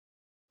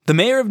The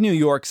mayor of New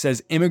York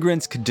says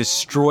immigrants could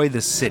destroy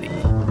the city.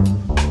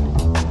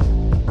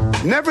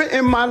 Never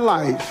in my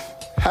life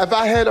have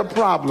I had a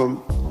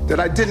problem that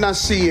I did not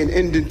see an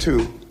ending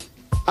to.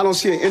 I don't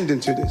see an ending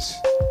to this.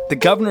 The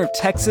governor of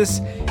Texas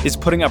is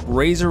putting up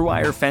razor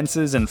wire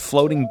fences and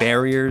floating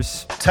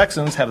barriers.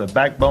 Texans have the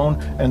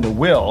backbone and the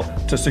will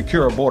to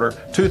secure a border,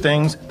 two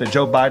things that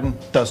Joe Biden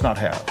does not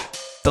have.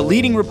 The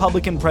leading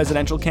Republican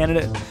presidential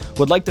candidate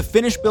would like to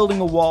finish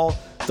building a wall.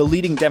 The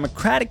leading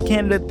Democratic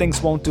candidate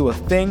thinks won't do a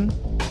thing.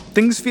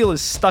 Things feel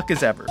as stuck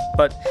as ever.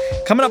 But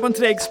coming up on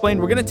Today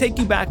Explained, we're going to take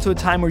you back to a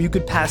time where you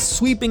could pass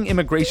sweeping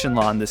immigration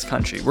law in this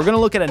country. We're going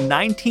to look at a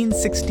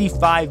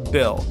 1965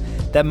 bill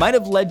that might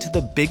have led to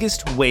the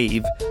biggest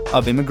wave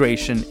of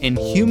immigration in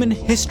human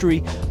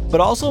history, but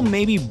also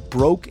maybe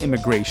broke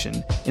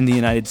immigration in the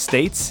United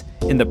States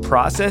in the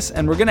process.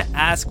 And we're going to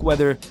ask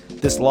whether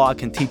this law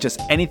can teach us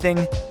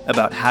anything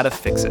about how to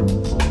fix it.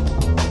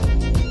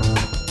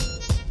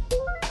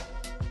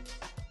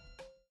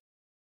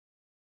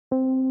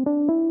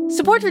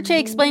 Support for Today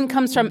Explained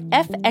comes from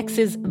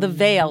FX's The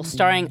Veil,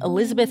 starring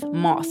Elizabeth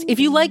Moss. If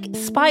you like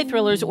spy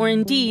thrillers or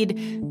indeed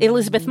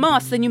Elizabeth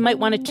Moss, then you might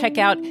want to check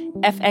out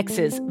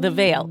FX's The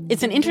Veil.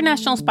 It's an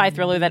international spy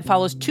thriller that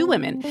follows two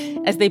women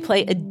as they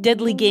play a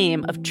deadly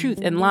game of truth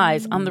and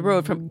lies on the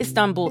road from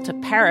Istanbul to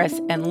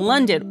Paris and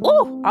London.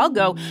 Oh, I'll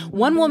go.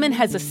 One woman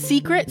has a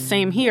secret,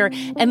 same here,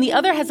 and the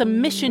other has a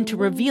mission to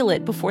reveal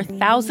it before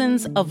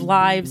thousands of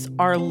lives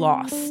are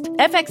lost.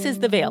 FX's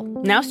The Veil,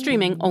 now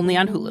streaming only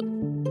on Hulu.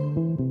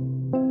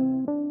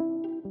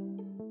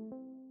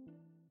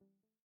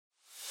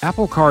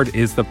 Apple Card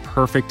is the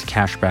perfect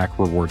cashback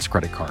rewards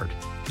credit card.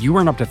 You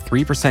earn up to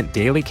 3%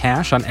 daily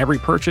cash on every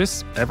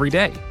purchase every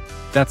day.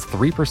 That's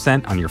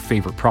 3% on your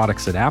favorite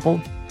products at Apple,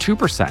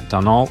 2%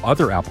 on all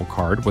other Apple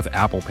Card with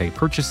Apple Pay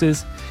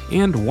purchases,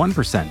 and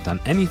 1%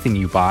 on anything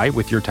you buy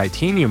with your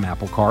titanium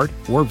Apple Card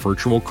or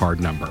virtual card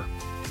number.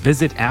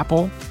 Visit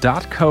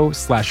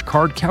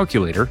apple.co/card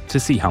calculator to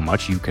see how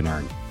much you can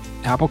earn.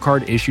 Apple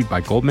Card issued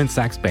by Goldman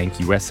Sachs Bank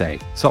USA,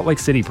 Salt Lake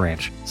City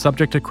branch,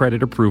 subject to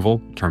credit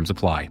approval, terms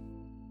apply.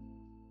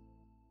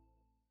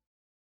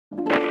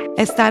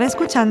 Están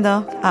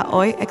escuchando a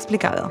Hoy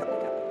Explicado.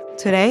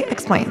 Today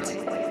Explained.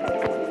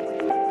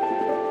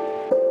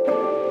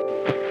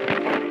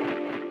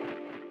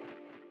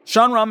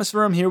 Sean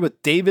Rameswaram here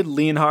with David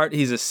Leonhardt.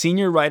 He's a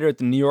senior writer at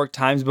the New York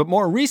Times, but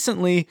more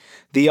recently,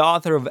 the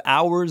author of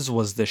Ours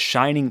Was the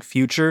Shining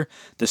Future,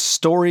 The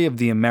Story of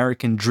the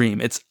American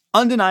Dream. It's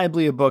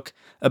undeniably a book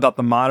about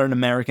the modern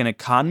American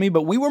economy,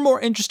 but we were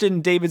more interested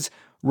in David's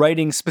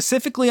writing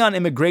specifically on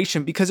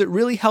immigration because it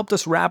really helped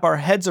us wrap our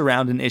heads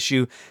around an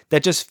issue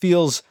that just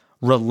feels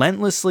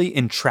relentlessly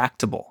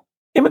intractable.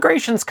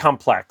 Immigration's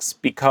complex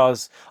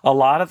because a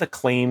lot of the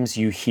claims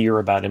you hear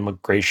about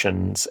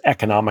immigration's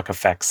economic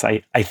effects,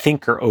 I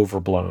think, are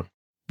overblown.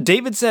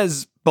 David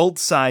says both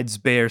sides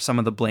bear some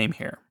of the blame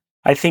here.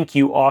 I think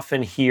you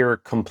often hear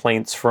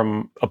complaints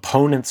from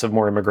opponents of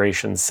more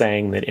immigration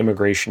saying that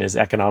immigration is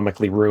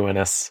economically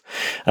ruinous,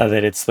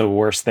 that it's the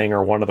worst thing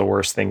or one of the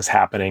worst things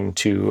happening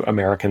to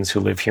Americans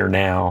who live here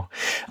now.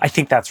 I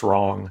think that's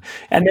wrong.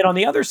 And then on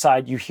the other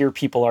side, you hear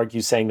people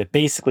argue saying that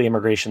basically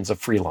immigration's a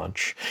free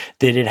lunch,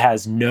 that it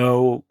has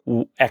no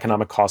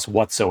economic cost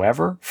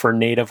whatsoever for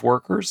native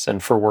workers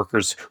and for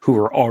workers who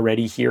are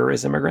already here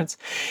as immigrants.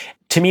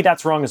 To me,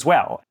 that's wrong as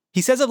well.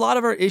 He says a lot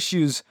of our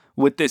issues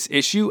with this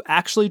issue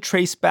actually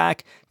trace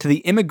back to the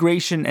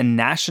Immigration and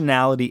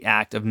Nationality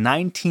Act of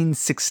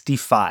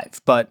 1965.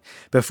 But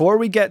before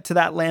we get to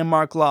that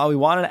landmark law, we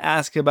wanted to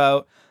ask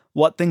about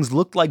what things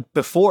looked like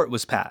before it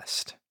was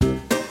passed.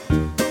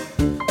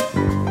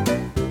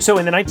 So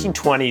in the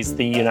 1920s,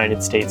 the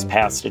United States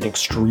passed an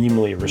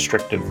extremely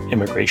restrictive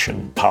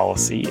immigration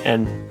policy.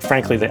 And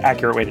frankly, the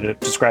accurate way to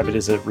describe it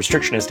is a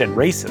restrictionist and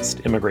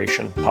racist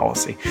immigration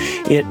policy.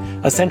 It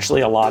essentially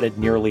allotted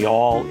nearly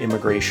all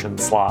immigration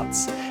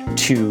slots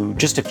to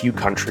just a few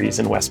countries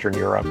in Western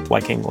Europe,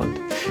 like England.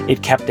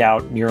 It kept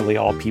out nearly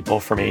all people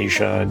from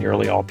Asia,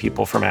 nearly all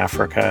people from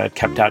Africa. It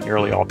kept out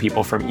nearly all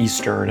people from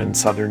Eastern and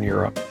Southern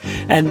Europe.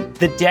 And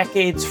the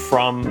decades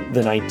from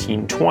the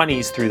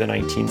 1920s through the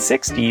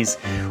 1960s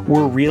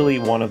were really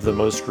one of the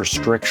most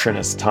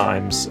restrictionist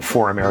times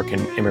for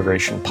American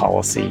immigration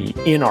policy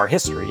in our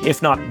history,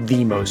 if not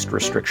the most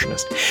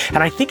restrictionist.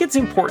 And I think it's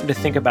important to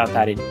think about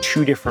that in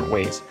two different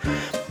ways.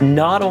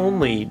 Not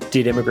only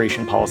did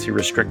immigration policy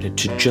restrict it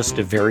to just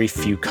a very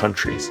few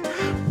countries,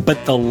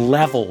 but the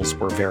levels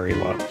were very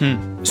low.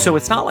 So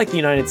it's not like the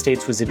United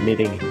States was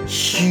admitting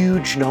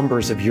huge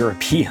numbers of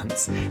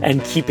Europeans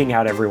and keeping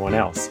out everyone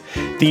else.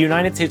 The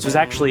United States was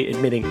actually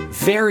admitting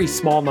very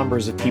small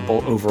numbers of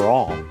people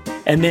overall.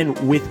 And then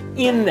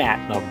within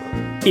that number,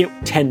 it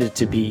tended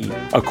to be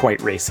a quite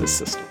racist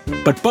system.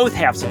 But both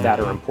halves of that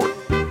are important.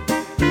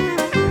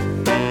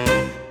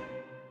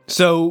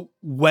 So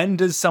when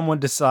does someone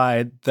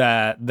decide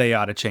that they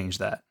ought to change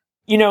that?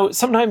 You know,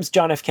 sometimes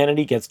John F.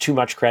 Kennedy gets too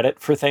much credit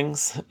for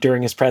things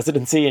during his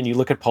presidency, and you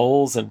look at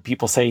polls and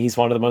people say he's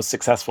one of the most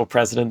successful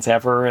presidents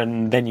ever,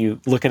 and then you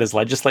look at his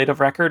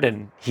legislative record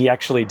and he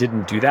actually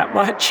didn't do that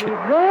much.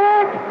 Happy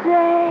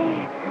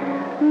birthday,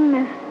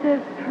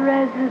 Mr.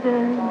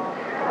 President.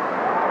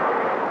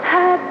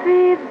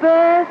 Happy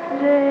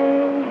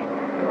birthday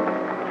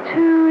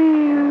to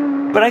you.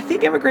 But I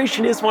think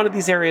immigration is one of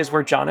these areas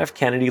where John F.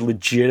 Kennedy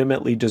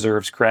legitimately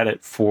deserves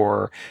credit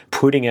for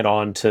putting it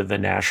onto the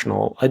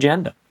national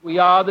agenda. We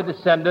are the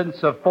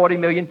descendants of 40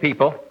 million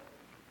people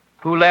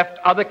who left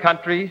other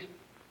countries,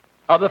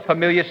 other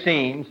familiar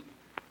scenes,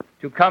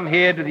 to come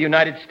here to the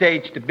United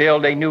States to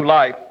build a new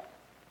life,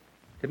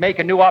 to make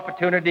a new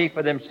opportunity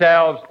for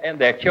themselves and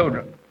their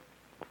children.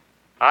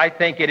 I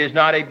think it is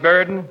not a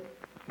burden,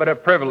 but a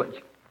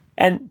privilege.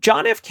 And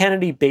John F.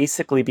 Kennedy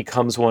basically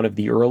becomes one of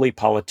the early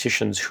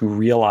politicians who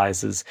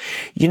realizes,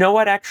 you know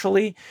what,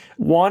 actually,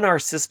 one, our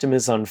system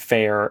is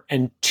unfair,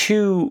 and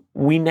two,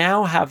 we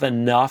now have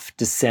enough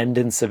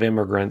descendants of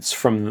immigrants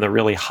from the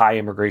really high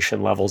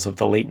immigration levels of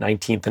the late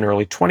 19th and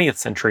early 20th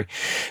century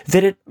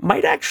that it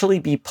might actually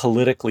be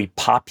politically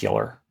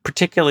popular,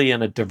 particularly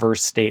in a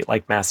diverse state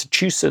like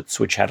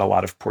Massachusetts, which had a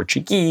lot of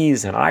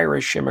Portuguese and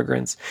Irish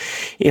immigrants,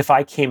 if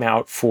I came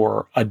out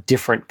for a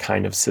different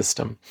kind of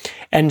system.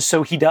 And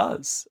so he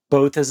does,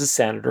 both as a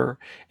senator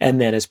and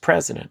then as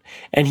president.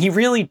 And he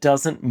really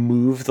doesn't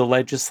move the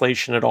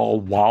legislation at all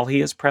while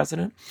he is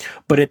president,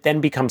 but it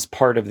then becomes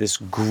part of this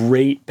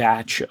great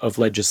batch of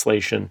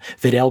legislation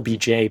that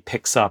LBJ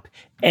picks up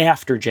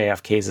after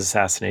JFK's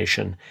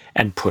assassination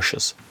and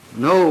pushes.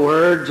 No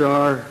words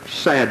are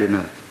sad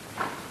enough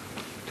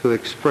to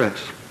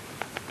express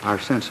our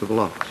sense of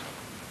loss.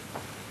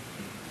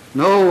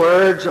 No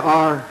words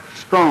are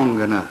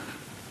strong enough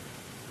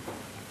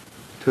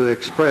to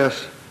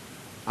express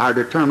our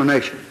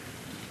determination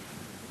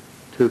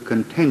to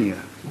continue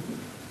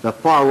the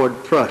forward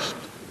thrust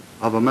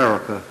of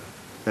America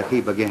that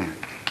he began.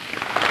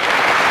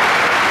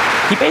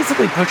 He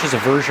basically pushes a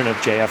version of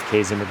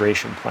JFK's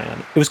immigration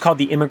plan. It was called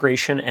the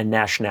Immigration and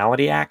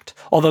Nationality Act,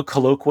 although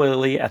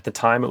colloquially at the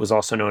time it was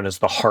also known as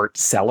the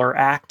Hart-Celler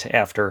Act,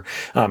 after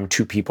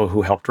two people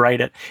who helped write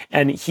it.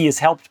 And he is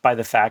helped by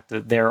the fact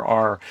that there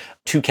are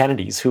two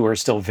Kennedys who are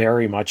still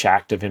very much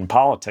active in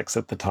politics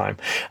at the time.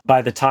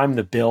 By the time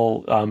the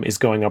bill is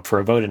going up for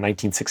a vote in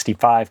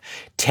 1965,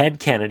 Ted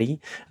Kennedy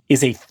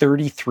is a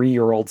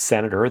 33-year-old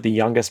senator, the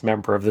youngest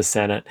member of the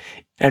Senate,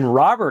 and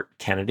Robert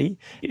Kennedy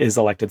is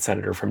elected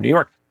senator from New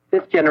York.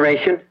 This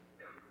generation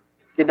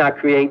did not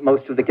create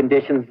most of the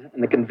conditions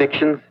and the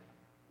convictions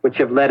which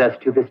have led us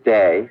to this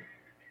day,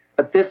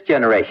 but this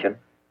generation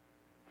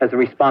has a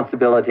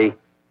responsibility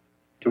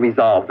to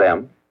resolve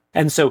them.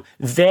 And so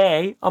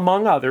they,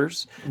 among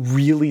others,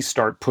 really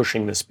start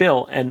pushing this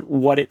bill. And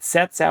what it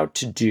sets out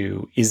to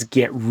do is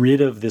get rid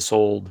of this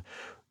old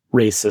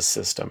racist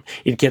system.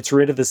 It gets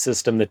rid of the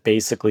system that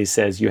basically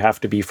says you have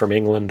to be from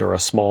England or a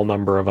small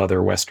number of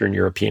other Western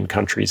European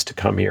countries to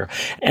come here.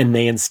 And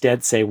they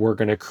instead say we're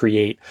going to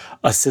create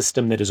a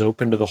system that is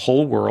open to the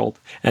whole world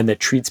and that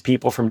treats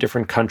people from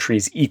different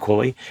countries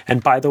equally.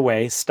 And by the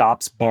way,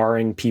 stops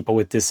barring people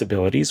with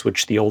disabilities,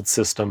 which the old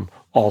system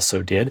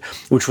also did,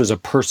 which was a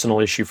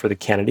personal issue for the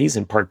Kennedys,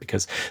 in part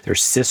because their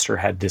sister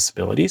had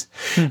disabilities.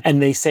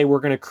 And they say we're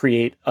going to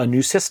create a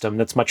new system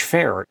that's much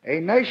fairer. A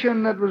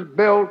nation that was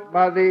built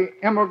by the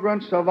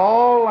immigrants of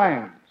all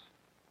lands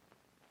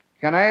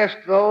can ask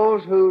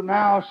those who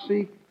now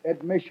seek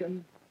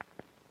admission,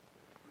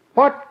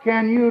 what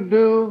can you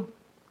do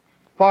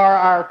for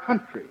our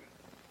country?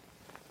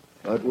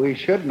 But we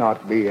should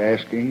not be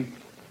asking,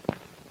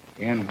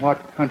 in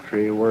what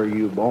country were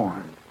you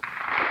born?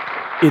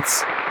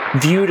 It's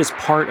viewed as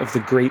part of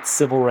the great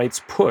civil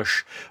rights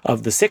push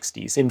of the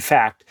 60s. In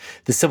fact,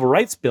 the civil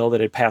rights bill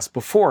that had passed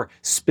before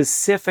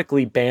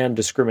specifically banned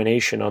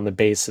discrimination on the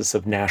basis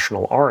of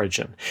national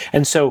origin.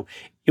 And so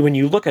when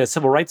you look at a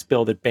civil rights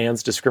bill that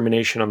bans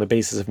discrimination on the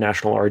basis of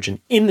national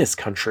origin in this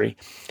country,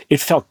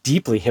 it felt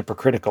deeply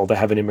hypocritical to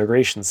have an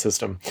immigration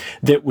system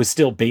that was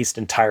still based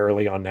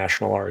entirely on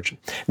national origin.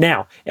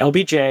 Now,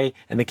 LBJ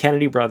and the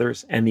Kennedy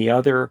brothers and the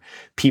other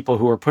people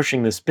who are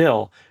pushing this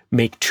bill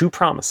make two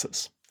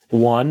promises.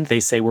 One, they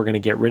say we're going to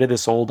get rid of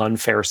this old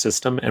unfair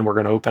system and we're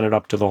going to open it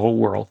up to the whole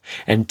world.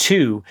 And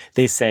two,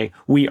 they say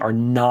we are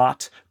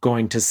not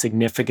going to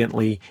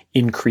significantly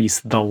increase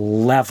the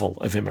level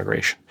of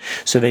immigration.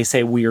 So they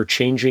say we are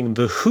changing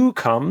the who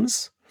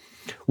comes.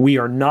 We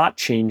are not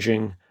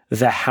changing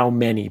the how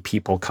many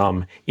people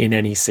come in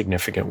any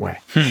significant way.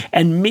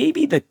 And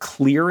maybe the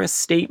clearest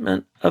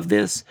statement of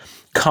this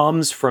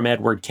comes from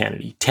Edward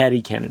Kennedy,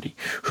 Teddy Kennedy,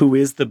 who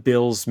is the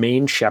bill's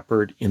main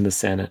shepherd in the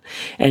Senate.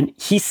 And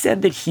he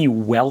said that he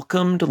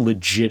welcomed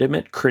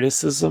legitimate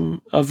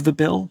criticism of the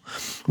bill,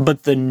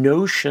 but the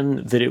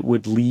notion that it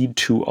would lead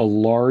to a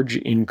large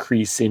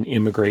increase in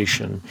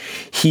immigration,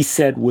 he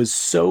said, was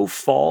so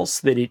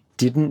false that it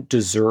didn't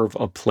deserve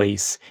a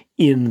place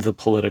in the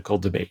political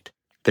debate.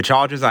 The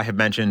charges I have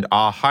mentioned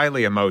are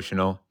highly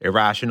emotional,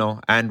 irrational,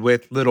 and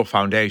with little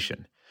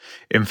foundation.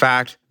 In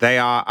fact, they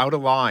are out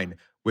of line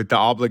with the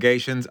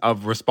obligations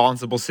of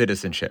responsible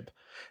citizenship.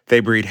 They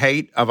breed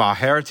hate of our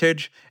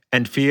heritage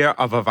and fear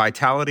of a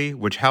vitality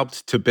which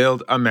helped to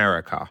build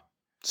America.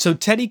 So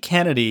Teddy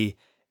Kennedy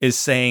is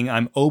saying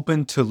I'm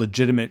open to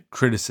legitimate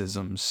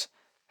criticisms.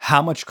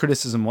 How much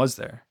criticism was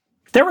there?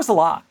 There was a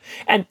lot.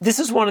 And this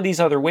is one of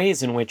these other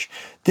ways in which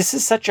this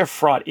is such a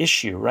fraught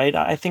issue, right?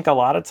 I think a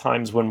lot of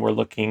times when we're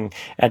looking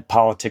at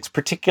politics,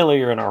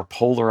 particularly in our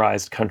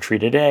polarized country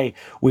today,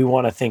 we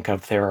want to think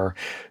of there are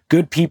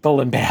good people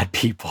and bad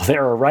people.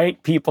 There are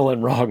right people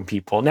and wrong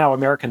people. Now,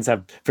 Americans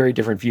have very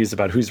different views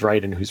about who's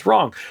right and who's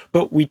wrong,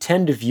 but we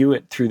tend to view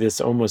it through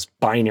this almost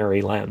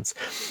binary lens.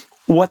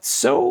 What's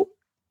so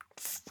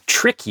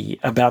tricky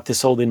about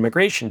this old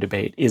immigration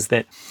debate is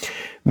that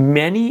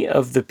many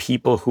of the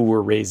people who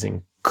were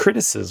raising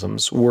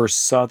criticisms were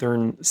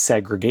Southern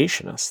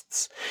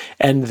segregationists,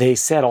 and they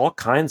said all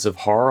kinds of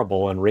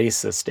horrible and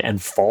racist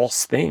and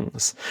false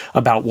things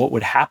about what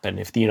would happen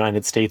if the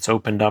United States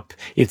opened up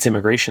its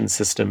immigration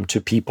system to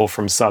people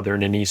from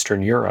Southern and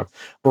Eastern Europe,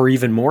 or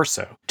even more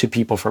so, to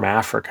people from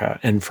Africa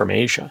and from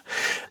Asia.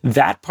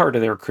 That part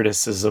of their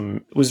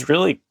criticism was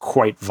really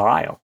quite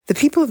vile. The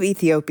people of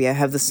Ethiopia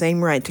have the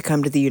same right to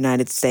come to the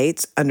United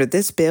States under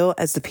this bill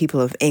as the people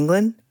of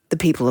England, the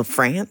people of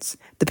France,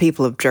 the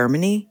people of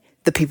Germany,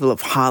 the people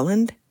of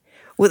Holland.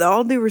 With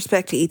all due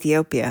respect to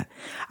Ethiopia,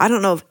 I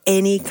don't know of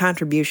any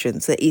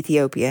contributions that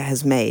Ethiopia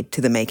has made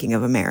to the making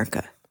of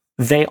America.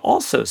 They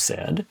also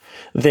said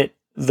that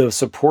the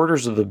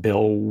supporters of the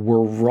bill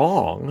were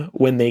wrong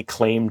when they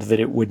claimed that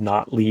it would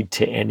not lead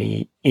to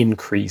any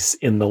increase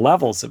in the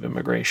levels of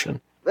immigration.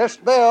 This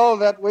bill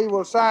that we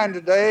will sign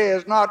today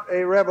is not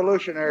a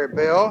revolutionary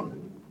bill.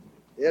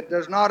 It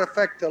does not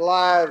affect the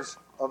lives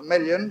of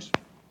millions.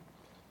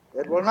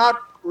 It will not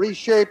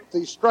reshape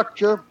the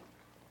structure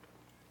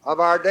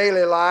of our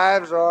daily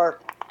lives or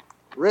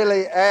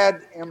really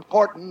add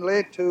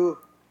importantly to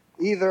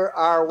either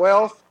our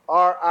wealth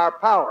or our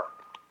power.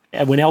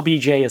 And when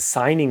LBJ is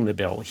signing the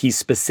bill, he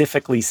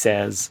specifically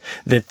says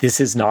that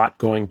this is not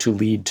going to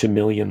lead to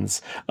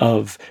millions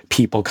of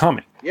people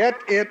coming. Yet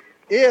it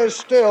is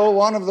still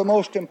one of the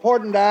most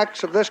important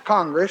acts of this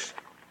Congress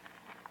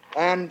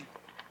and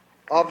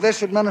of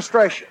this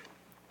administration.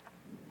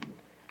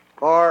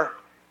 For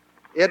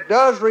it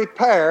does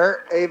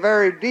repair a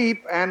very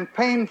deep and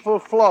painful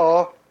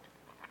flaw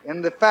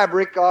in the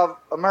fabric of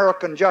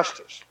American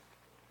justice.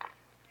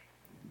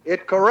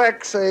 It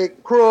corrects a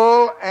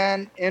cruel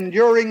and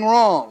enduring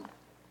wrong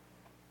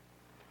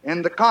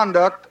in the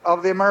conduct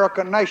of the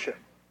American nation.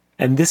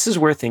 And this is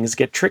where things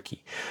get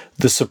tricky.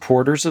 The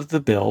supporters of the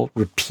bill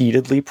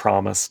repeatedly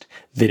promised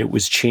that it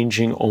was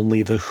changing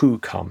only the who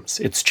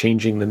comes. It's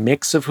changing the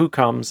mix of who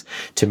comes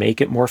to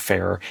make it more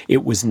fair.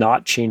 It was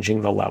not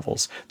changing the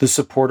levels. The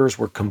supporters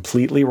were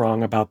completely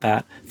wrong about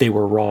that. They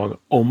were wrong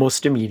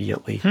almost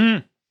immediately.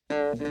 And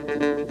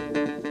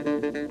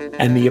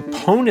the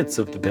opponents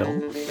of the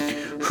bill,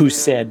 who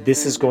said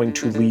this is going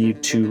to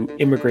lead to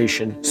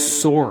immigration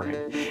soaring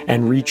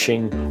and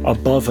reaching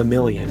above 1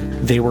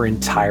 million, they were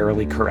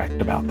entirely correct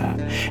about that.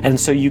 And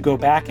so you go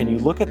back and you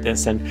look at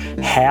this, and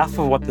half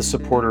of what the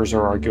supporters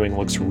are arguing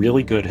looks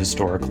really good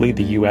historically.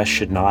 The U.S.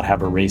 should not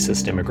have a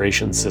racist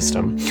immigration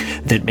system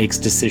that makes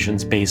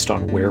decisions based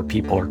on where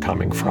people are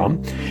coming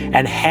from.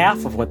 And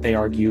half of what they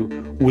argue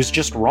was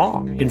just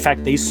wrong. In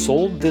fact, they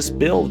sold this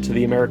bill to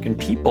the American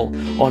people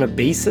on a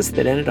basis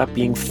that ended up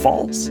being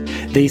false.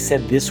 They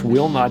said this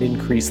will not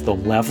increase the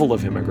level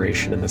of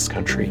immigration in this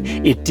country.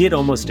 It did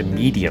almost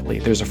immediately.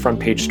 There's a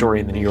front page story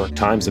in the New York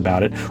Times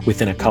about it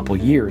within a couple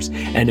years,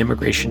 and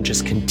immigration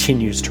just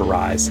continues to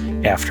rise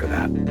after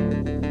that.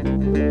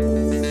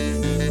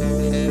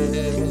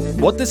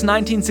 What this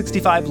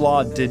 1965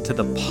 law did to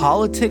the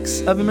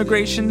politics of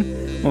immigration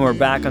when we're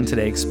back on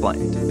Today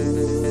Explained.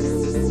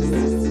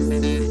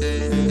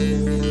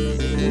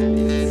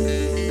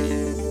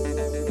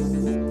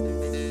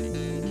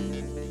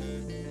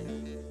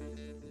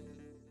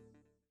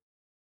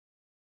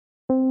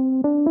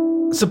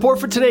 Support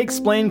for Today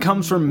Explained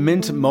comes from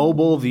Mint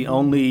Mobile, the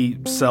only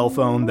cell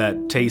phone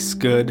that tastes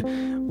good.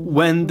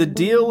 When the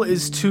deal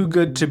is too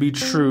good to be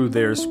true,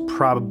 there's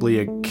probably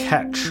a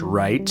catch,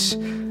 right?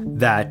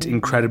 That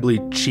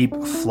incredibly cheap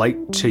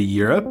flight to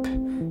Europe?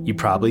 You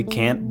probably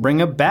can't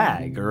bring a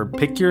bag or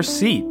pick your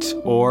seat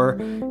or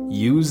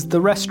use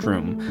the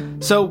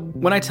restroom. So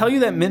when I tell you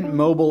that Mint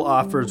Mobile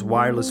offers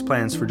wireless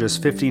plans for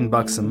just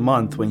 $15 a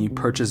month when you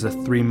purchase a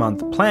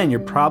 3-month plan, you're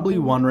probably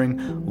wondering,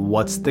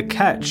 what's the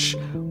catch?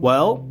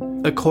 Well,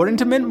 according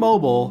to Mint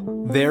Mobile,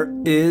 there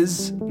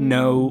is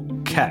no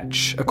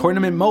catch. According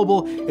to Mint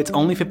Mobile, it's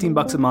only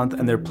 $15 a month,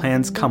 and their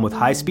plans come with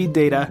high-speed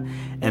data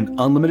and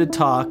unlimited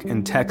talk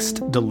and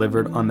text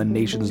delivered on the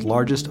nation's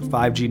largest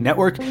 5G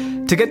network.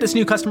 To get this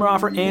new customer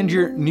offer and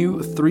your new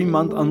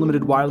 3-month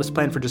unlimited wireless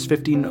plan for just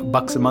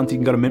 $15 a month, you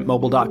can go to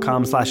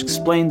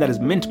mintmobile.com/explain. That is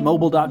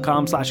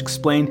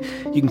mintmobile.com/explain.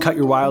 You can cut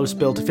your wireless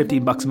bill to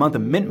 $15 a month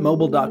at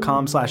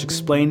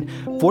mintmobile.com/explain.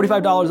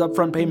 $45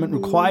 upfront payment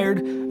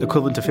required.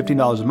 equivalent to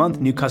 $15 a month.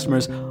 New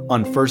customers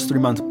on first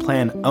 3-month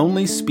plan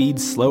only. Speed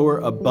slower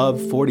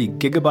above 40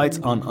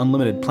 gigabytes on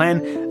unlimited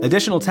plan.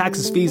 Additional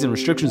taxes, fees, and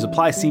restrictions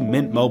apply. See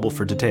Mint Mobile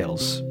for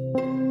details.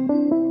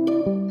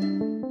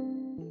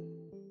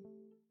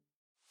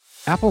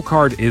 Apple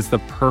Card is the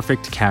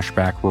perfect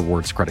cashback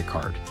rewards credit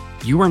card.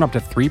 You earn up to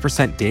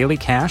 3% daily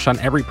cash on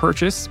every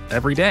purchase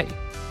every day.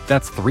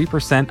 That's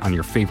 3% on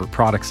your favorite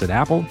products at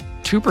Apple,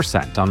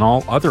 2% on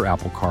all other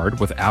Apple Card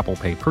with Apple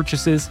Pay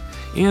purchases,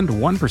 and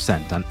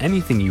 1% on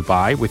anything you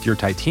buy with your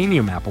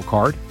titanium Apple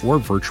Card or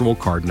virtual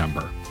card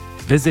number.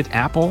 Visit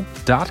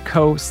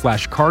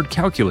apple.co/card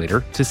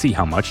calculator to see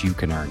how much you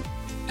can earn.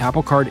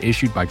 Apple Card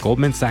issued by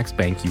Goldman Sachs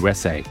Bank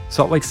USA,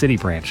 Salt Lake City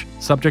branch,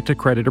 subject to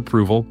credit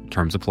approval,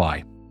 terms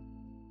apply.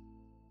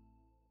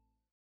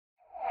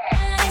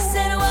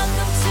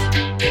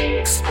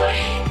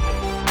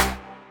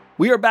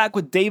 We are back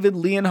with David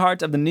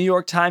Leonhardt of the New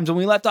York Times. When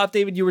we left off,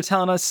 David, you were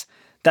telling us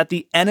that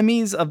the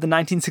enemies of the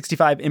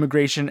 1965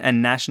 Immigration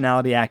and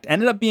Nationality Act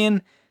ended up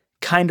being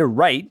kind of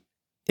right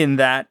in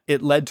that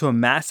it led to a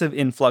massive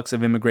influx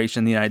of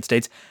immigration in the United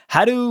States.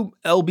 How do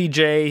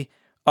LBJ,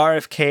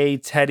 RFK,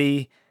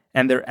 Teddy,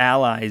 and their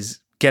allies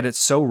get it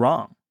so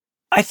wrong?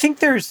 I think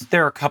there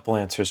are a couple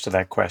answers to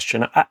that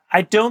question.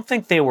 I don't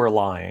think they were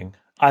lying.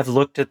 I've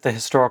looked at the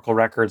historical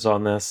records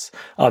on this.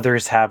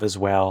 Others have as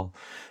well.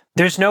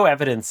 There's no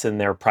evidence in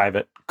their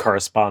private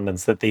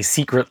correspondence that they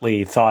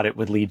secretly thought it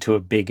would lead to a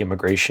big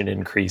immigration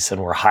increase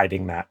and were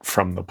hiding that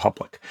from the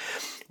public.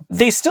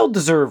 They still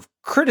deserve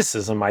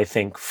criticism, I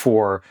think,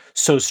 for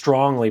so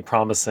strongly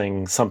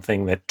promising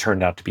something that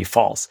turned out to be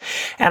false.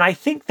 And I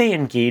think they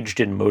engaged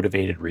in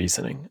motivated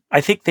reasoning. I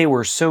think they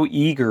were so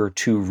eager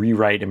to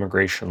rewrite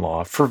immigration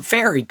law for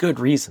very good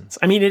reasons.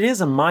 I mean, it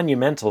is a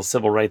monumental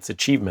civil rights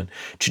achievement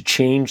to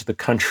change the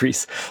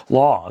country's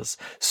laws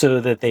so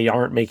that they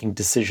aren't making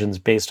decisions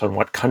based on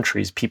what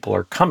countries people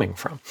are coming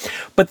from.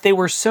 But they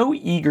were so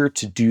eager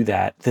to do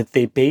that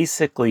they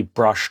basically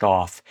brushed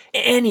off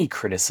any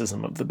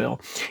criticism of the bill,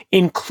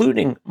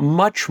 including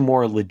much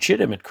more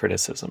legitimate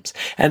criticisms.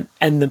 And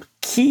the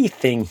key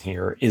thing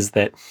here is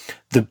that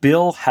the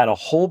bill had a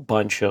whole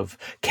bunch of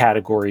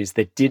categories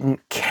that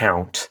didn't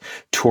count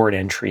toward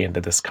entry into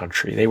this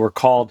country. They were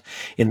called,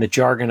 in the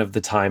jargon of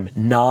the time,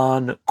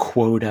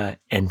 non-quota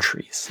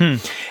entries.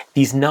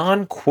 These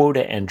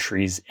non-quota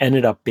entries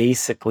ended up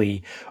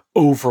basically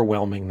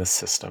overwhelming the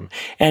system.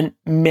 And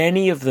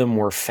many of them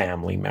were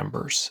family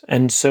members.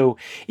 And so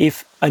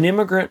if an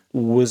immigrant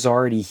was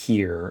already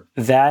here,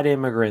 that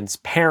immigrant's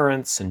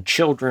parents and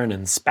children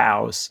and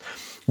spouse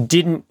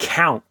didn't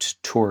count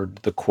toward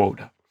the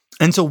quota.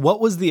 And so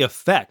what was the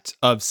effect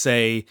of,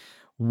 say,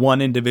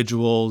 one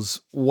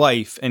individual's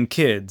wife and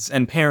kids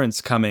and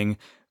parents coming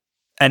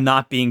and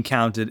not being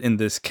counted in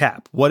this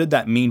cap? What did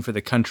that mean for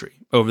the country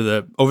over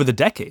the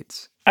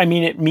decades? I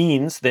mean, it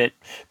means that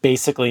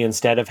basically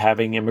instead of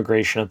having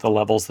immigration at the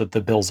levels that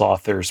the bill's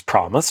authors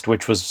promised,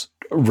 which was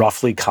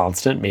roughly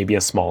constant, maybe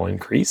a small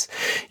increase,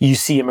 you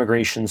see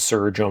immigration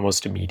surge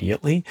almost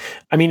immediately.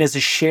 I mean, as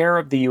a share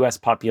of the U.S.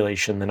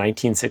 population, the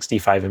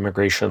 1965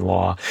 immigration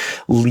law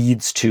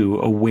leads to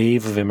a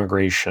wave of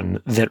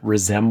immigration that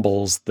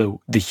resembles the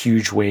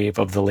huge wave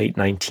of the late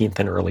 19th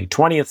and early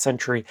 20th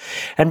century.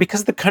 And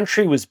because the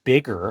country was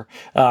bigger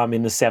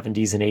in the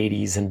 70s and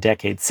 80s and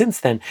decades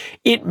since then,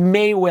 it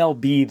may well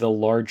be the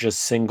largest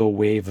single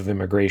wave of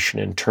immigration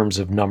in terms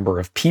of number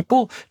of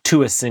people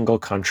to a single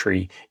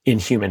country in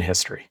human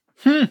history.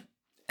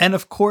 And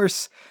of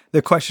course,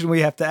 the question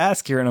we have to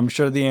ask here, and I'm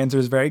sure the answer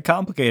is very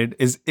complicated,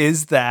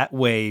 is that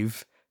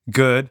wave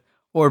good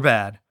or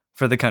bad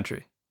for the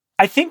country?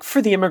 I think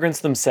for the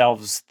immigrants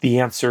themselves, the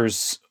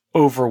answer's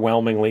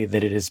overwhelmingly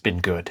that it has been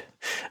good.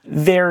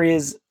 There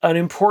is an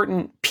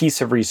important piece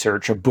of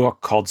research, a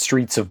book called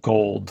Streets of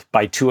Gold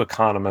by two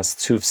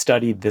economists who've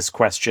studied this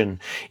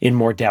question in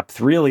more depth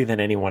really than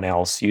anyone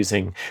else,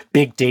 using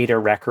big data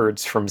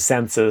records from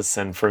census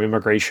and from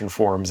immigration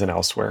forms and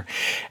elsewhere.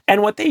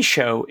 And what they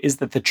show is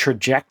that the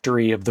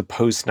trajectory of the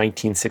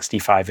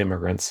post-1965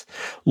 immigrants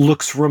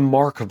looks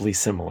remarkably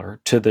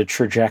similar to the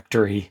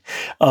trajectory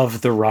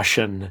of the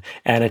Russian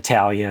and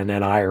Italian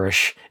and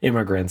Irish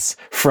immigrants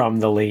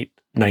from the late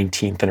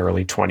 19th and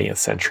early 20th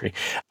century.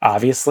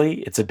 Obviously,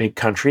 it's a big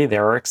country.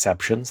 There are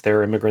exceptions. There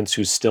are immigrants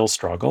who still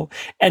struggle.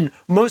 And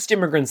most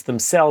immigrants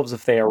themselves,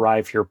 if they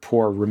arrive here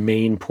poor,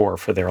 remain poor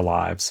for their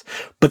lives.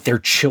 But their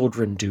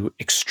children do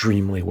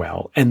extremely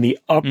well. And the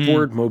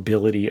upward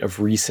mobility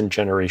of recent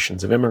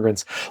generations of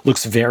immigrants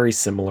looks very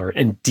similar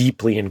and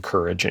deeply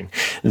encouraging.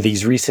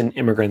 These recent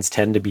immigrants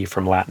tend to be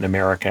from Latin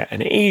America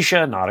and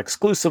Asia, not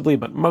exclusively,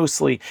 but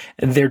mostly.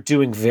 And they're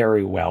doing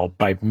very well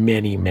by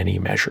many, many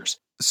measures.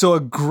 So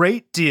a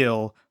great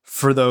deal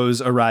for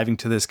those arriving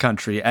to this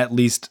country, at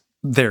least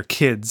their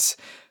kids.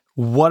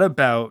 What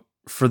about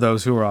for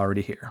those who are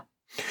already here?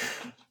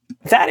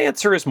 That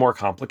answer is more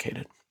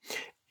complicated.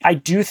 I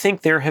do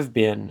think there have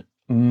been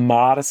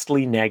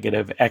modestly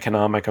negative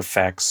economic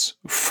effects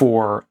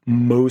for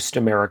most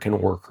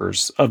American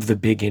workers of the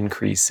big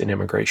increase in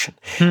immigration.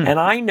 And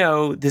I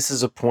know this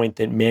is a point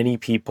that many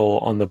people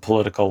on the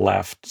political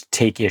left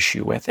take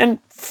issue with, and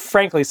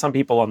frankly, some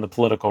people on the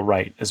political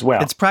right as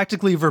well. It's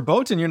practically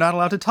verboten. You're not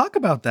allowed to talk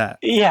about that.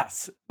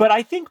 Yes. But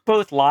I think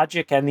both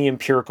logic and the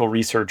empirical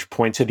research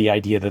point to the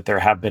idea that there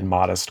have been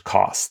modest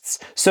costs.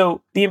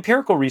 So the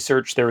empirical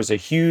research, there was a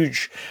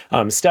huge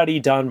study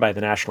done by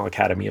the National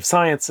Academy of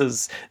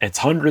Sciences. It's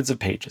hundreds of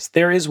pages.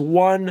 There is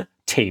one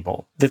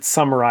table that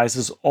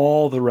summarizes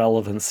all the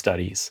relevant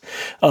studies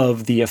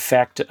of the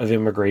effect of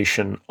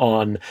immigration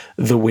on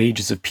the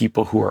wages of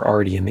people who are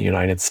already in the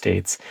United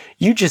States.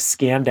 You just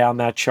scan down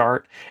that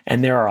chart,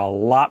 and there are a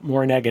lot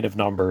more negative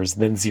numbers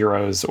than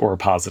zeros or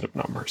positive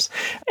numbers.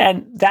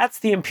 And that's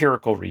the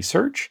empirical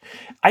research.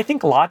 I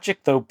think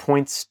logic, though,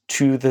 points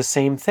to the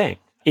same thing.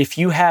 If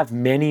you have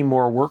many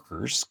more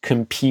workers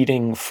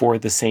competing for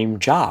the same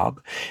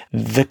job,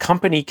 the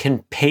company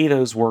can pay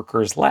those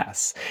workers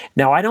less.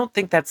 Now, I don't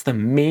think that's the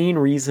main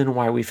reason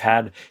why we've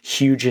had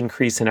huge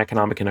increase in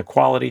economic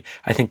inequality.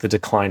 I think the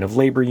decline of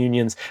labor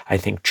unions, I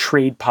think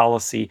trade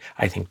policy,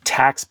 I think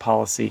tax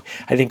policy,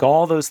 I think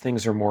all those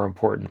things are more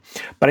important.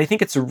 But I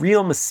think it's a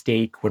real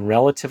mistake when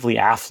relatively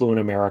affluent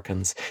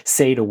Americans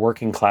say to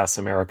working class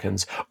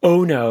Americans,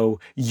 oh no,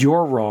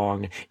 you're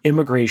wrong,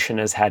 immigration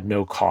has had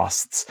no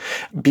costs.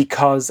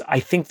 Because I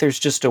think there's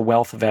just a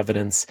wealth of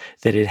evidence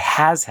that it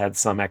has had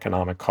some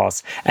economic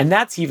costs. And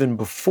that's even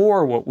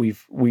before what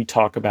we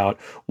talk about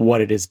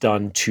what it has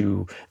done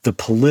to the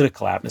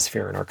political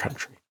atmosphere in our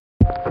country.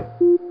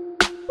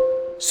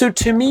 So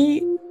to me,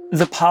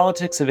 the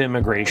politics of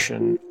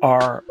immigration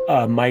are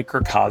a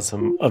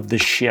microcosm of the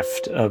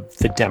shift of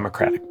the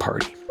Democratic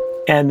Party.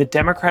 And the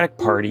Democratic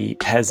Party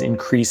has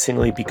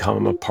increasingly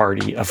become a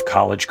party of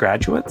college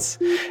graduates,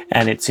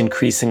 and it's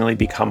increasingly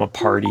become a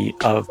party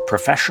of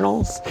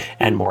professionals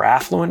and more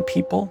affluent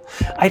people.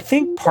 I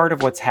think part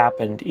of what's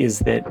happened is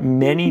that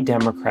many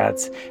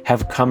Democrats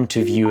have come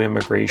to view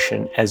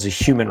immigration as a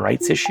human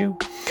rights issue,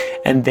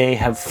 and they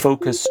have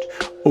focused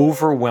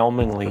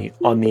overwhelmingly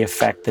on the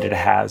effect that it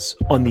has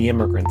on the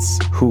immigrants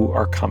who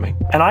are coming.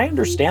 And I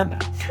understand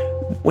that.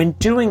 When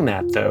doing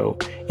that, though,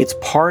 it's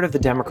part of the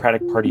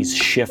Democratic Party's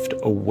shift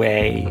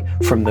away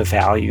from the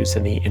values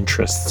and the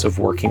interests of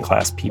working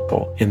class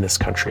people in this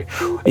country.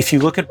 If you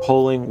look at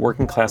polling,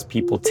 working class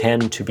people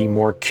tend to be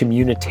more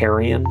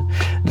communitarian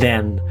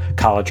than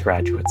college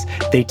graduates.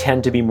 They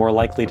tend to be more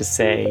likely to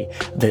say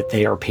that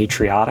they are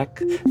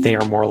patriotic. They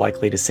are more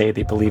likely to say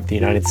they believe the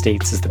United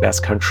States is the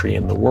best country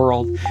in the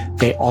world.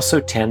 They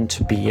also tend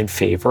to be in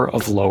favor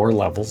of lower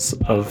levels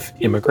of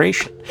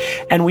immigration.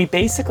 And we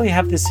basically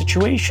have this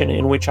situation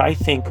in which I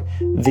think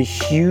the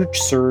huge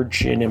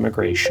surge in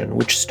immigration,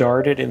 which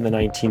started in the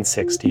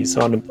 1960s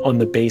on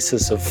the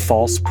basis of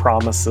false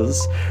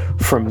promises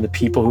from the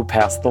people who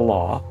passed the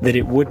law that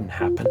it wouldn't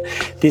happen,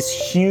 this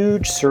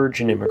huge surge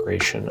in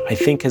immigration, I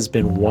think, has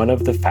been one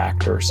of the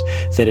factors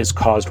that has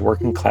caused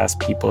working class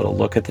people to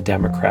look at the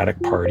Democratic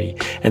Party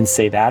and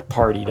say that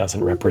party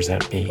doesn't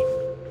represent me.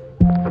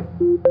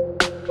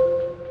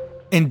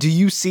 And do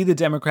you see the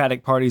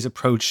Democratic Party's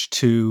approach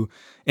to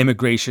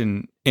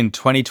immigration in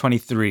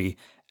 2023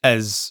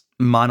 as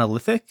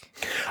monolithic?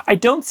 I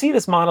don't see it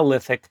as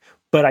monolithic,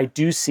 but I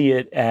do see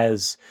it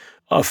as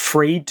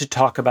afraid to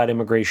talk about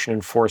immigration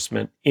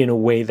enforcement in a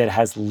way that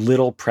has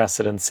little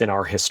precedence in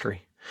our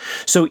history.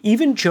 So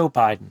even Joe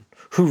Biden,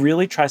 who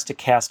really tries to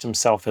cast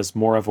himself as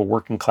more of a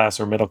working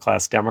class or middle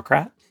class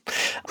Democrat,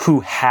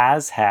 who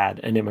has had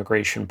an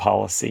immigration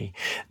policy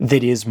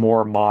that is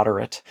more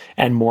moderate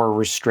and more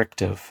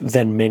restrictive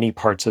than many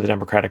parts of the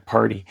Democratic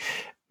Party.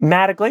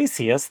 Matt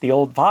Yglesias, the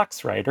old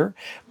Vox writer,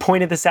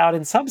 pointed this out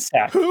in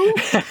Substack,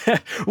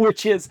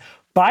 which is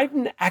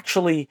Biden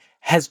actually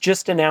has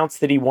just announced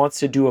that he wants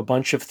to do a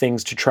bunch of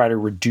things to try to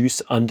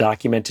reduce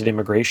undocumented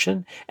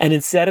immigration. And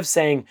instead of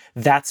saying,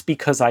 that's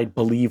because I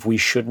believe we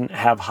shouldn't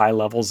have high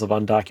levels of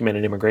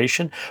undocumented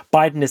immigration,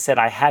 Biden has said,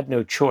 I had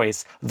no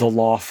choice. The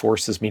law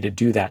forces me to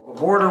do that.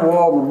 Border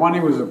wall, when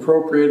money was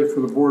appropriated for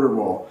the border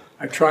wall,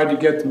 I tried to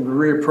get them to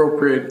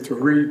reappropriate, to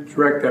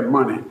redirect that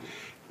money.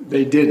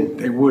 They didn't.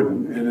 They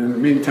wouldn't. And in the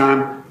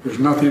meantime, there's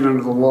nothing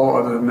under the law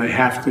other than they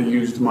have to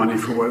use the money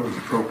for what was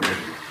appropriated.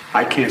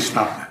 I can't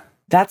stop that.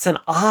 That's an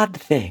odd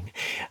thing.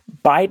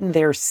 Biden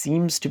there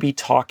seems to be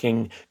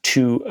talking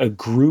to a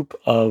group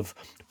of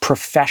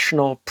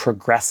professional,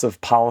 progressive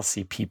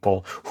policy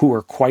people who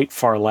are quite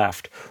far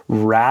left,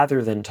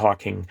 rather than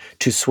talking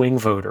to swing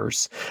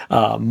voters,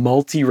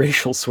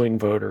 multiracial swing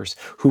voters,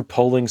 who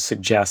polling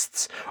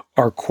suggests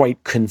are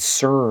quite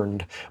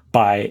concerned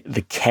by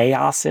the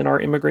chaos in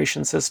our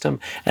immigration system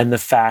and the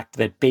fact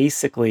that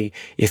basically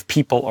if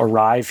people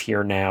arrive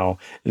here now,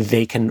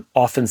 they can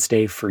often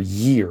stay for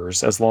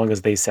years as long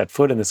as they set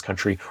foot in this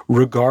country,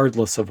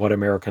 regardless of what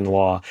American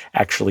law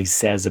actually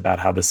says about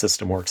how the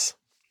system works.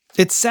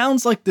 It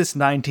sounds like this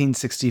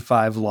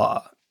 1965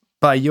 law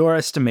by your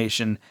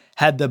estimation,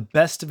 had the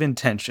best of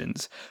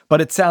intentions,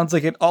 but it sounds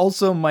like it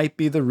also might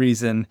be the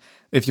reason,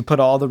 if you put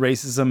all the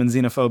racism and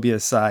xenophobia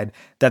aside,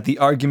 that the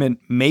argument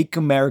 "Make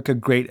America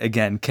Great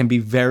Again" can be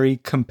very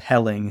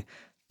compelling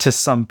to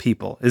some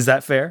people. Is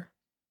that fair?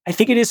 I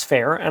think it is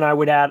fair, and I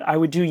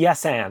would do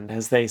yes and,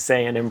 as they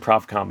say in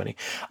improv comedy.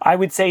 I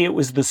would say it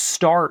was the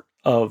start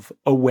of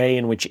a way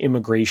in which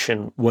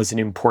immigration was an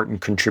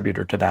important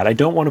contributor to that. I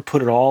don't want to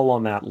put it all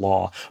on that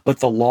law, but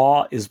the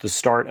law is the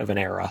start of an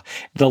era.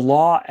 The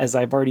law, as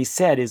I've already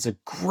said, is a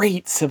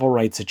great civil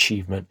rights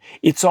achievement.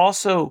 It's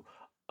also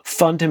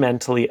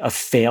fundamentally a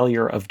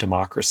failure of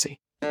democracy.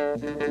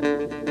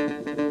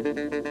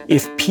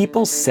 If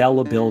people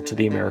sell a bill to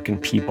the American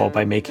people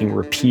by making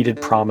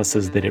repeated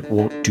promises that it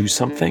won't do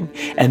something,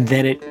 and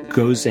then it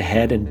goes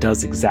ahead and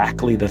does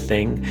exactly the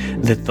thing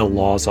that the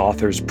law's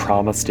authors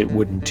promised it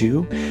wouldn't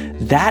do,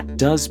 that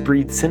does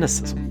breed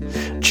cynicism.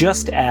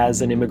 Just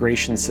as an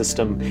immigration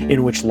system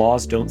in which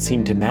laws don't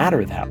seem to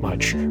matter that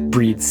much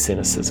breeds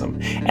cynicism.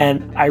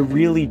 And I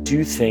really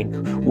do think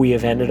we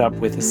have ended up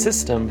with a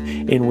system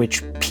in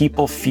which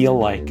people feel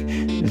like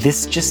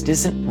this just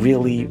isn't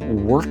really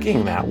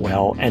working that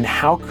well, and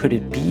how could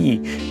it be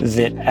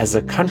that as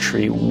a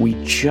country we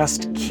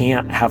just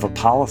can't have a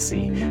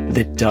policy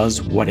that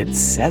does what it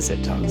says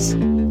it does?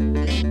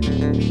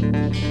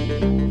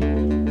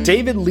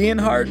 David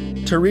Leonhardt.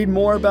 To read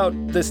more about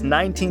this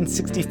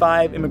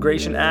 1965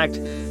 Immigration Act,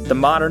 the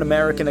modern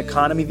American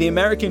economy, the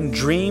American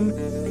dream,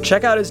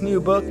 check out his new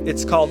book.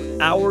 It's called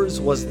Ours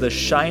Was the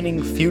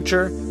Shining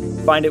Future.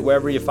 Find it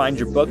wherever you find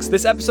your books.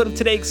 This episode of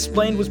Today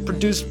Explained was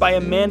produced by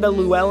Amanda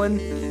Llewellyn,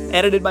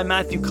 edited by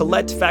Matthew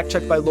Collette,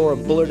 fact-checked by Laura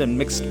Bullard, and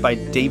mixed by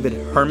David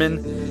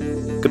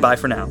Herman. Goodbye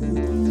for now.